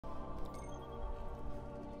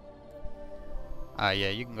Alright, yeah,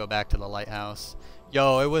 you can go back to the lighthouse.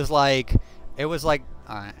 Yo, it was like,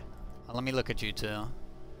 alright, let me look at you too.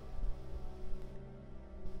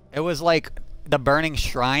 It was like the burning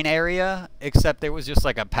shrine area, except there was just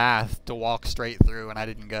like a path to walk straight through and I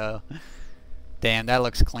didn't go. Damn, that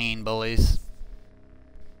looks clean, bullies.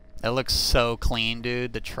 That looks so clean,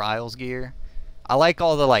 dude, the trials gear. I like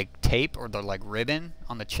all the like tape or the like ribbon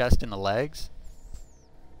on the chest and the legs.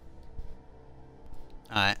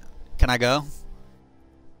 Alright, can I go?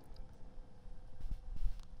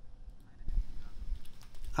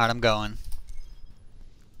 Alright, I'm going.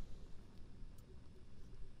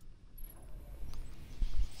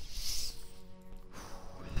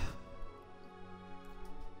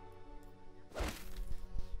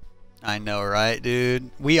 I know, right, dude?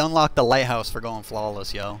 We unlocked the lighthouse for going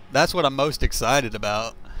flawless, yo. That's what I'm most excited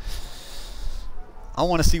about. I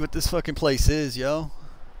want to see what this fucking place is, yo.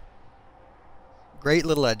 Great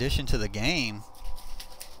little addition to the game.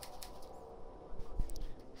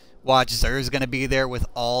 Watch, Zer's gonna be there with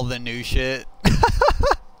all the new shit.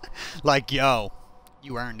 Like, yo,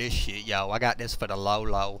 you earned this shit, yo. I got this for the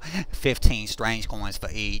low. 15 strange coins for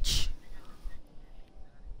each.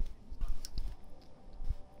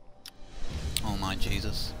 Oh my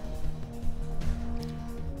Jesus.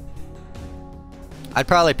 I'd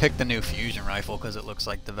probably pick the new fusion rifle because it looks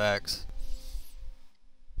like the Vex.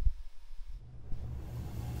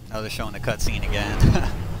 Oh, they're showing the cutscene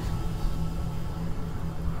again.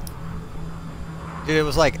 Dude, it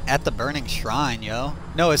was like at the burning shrine, yo.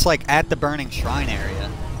 No, it's like at the burning shrine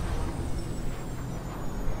area.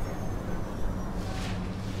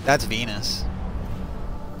 That's Venus.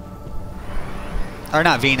 Or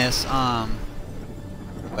not Venus,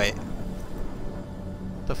 wait.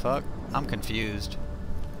 What the fuck? I'm confused.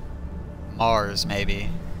 Mars, maybe.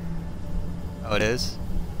 Oh, it is?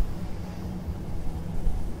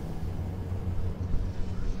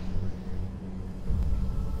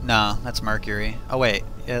 No, that's Mercury. Oh, wait.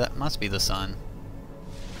 Yeah, that must be the sun.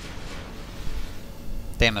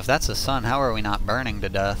 Damn, if that's the sun, how are we not burning to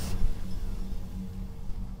death?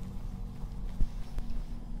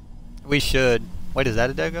 We should. Wait, is that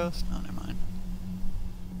a dead ghost? No, never mind.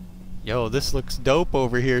 Yo, this looks dope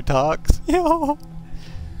over here, Tox. Yo.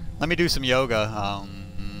 Let me do some yoga.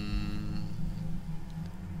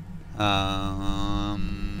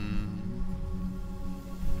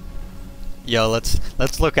 Yo,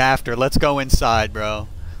 let's look after. Let's go inside, bro.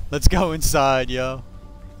 Let's go inside, yo.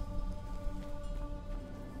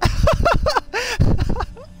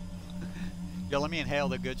 Yo, let me inhale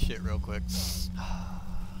the good shit real quick.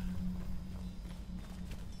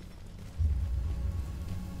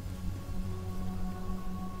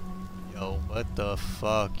 Yo, what the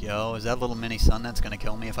fuck, yo? Is that little mini sun that's gonna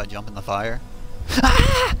kill me if I jump in the fire?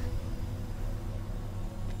 Ah!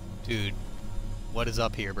 Dude, what is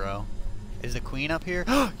up here, bro? Is the queen up here?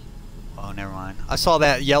 Oh, never mind. I saw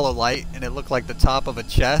that yellow light and it looked like the top of a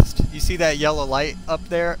chest. You see that yellow light up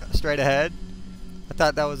there straight ahead? I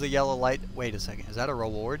thought that was a yellow light. Wait a second. Is that a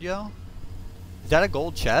reward, yo? Is that a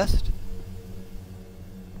gold chest?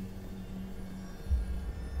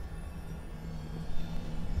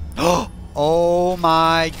 Oh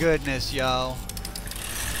my goodness, yo.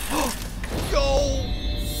 Yo!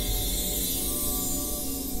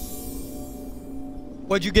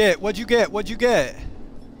 What'd you get? What'd you get? What'd you get?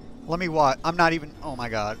 Let me watch. I'm not even... Oh my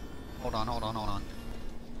god. Hold on, hold on, hold on.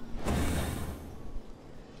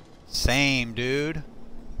 Same, dude.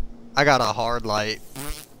 I got a hard light.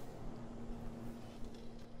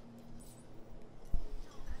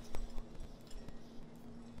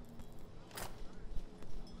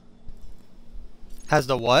 Has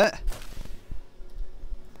the what?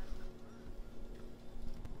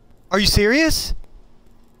 Are you serious?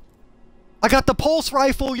 I got the pulse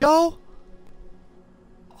rifle, yo!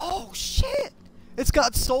 Oh, shit! It's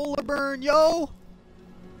got solar burn, yo!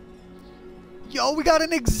 Yo, we got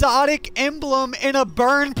an exotic emblem in a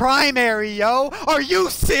burn primary, yo! Are you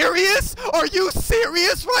serious? Are you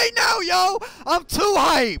serious right now, yo? I'm too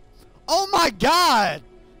hype! Oh my god!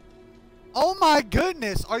 Oh my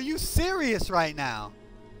goodness, are you serious right now?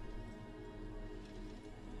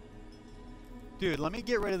 Dude, let me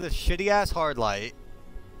get rid of this shitty ass hard light.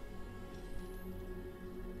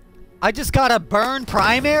 I just got a burn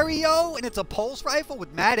primary, yo, and it's a pulse rifle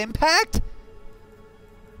with mad impact?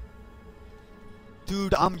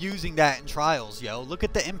 Dude, I'm using that in trials, yo. Look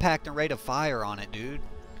at the impact and rate of fire on it, dude.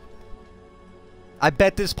 I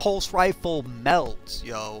bet this pulse rifle melts,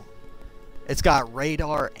 yo. It's got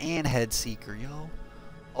radar and head seeker, yo.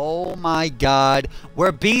 Oh my god.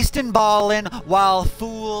 We're beastin' ballin' while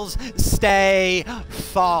fools stay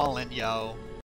fallin', yo.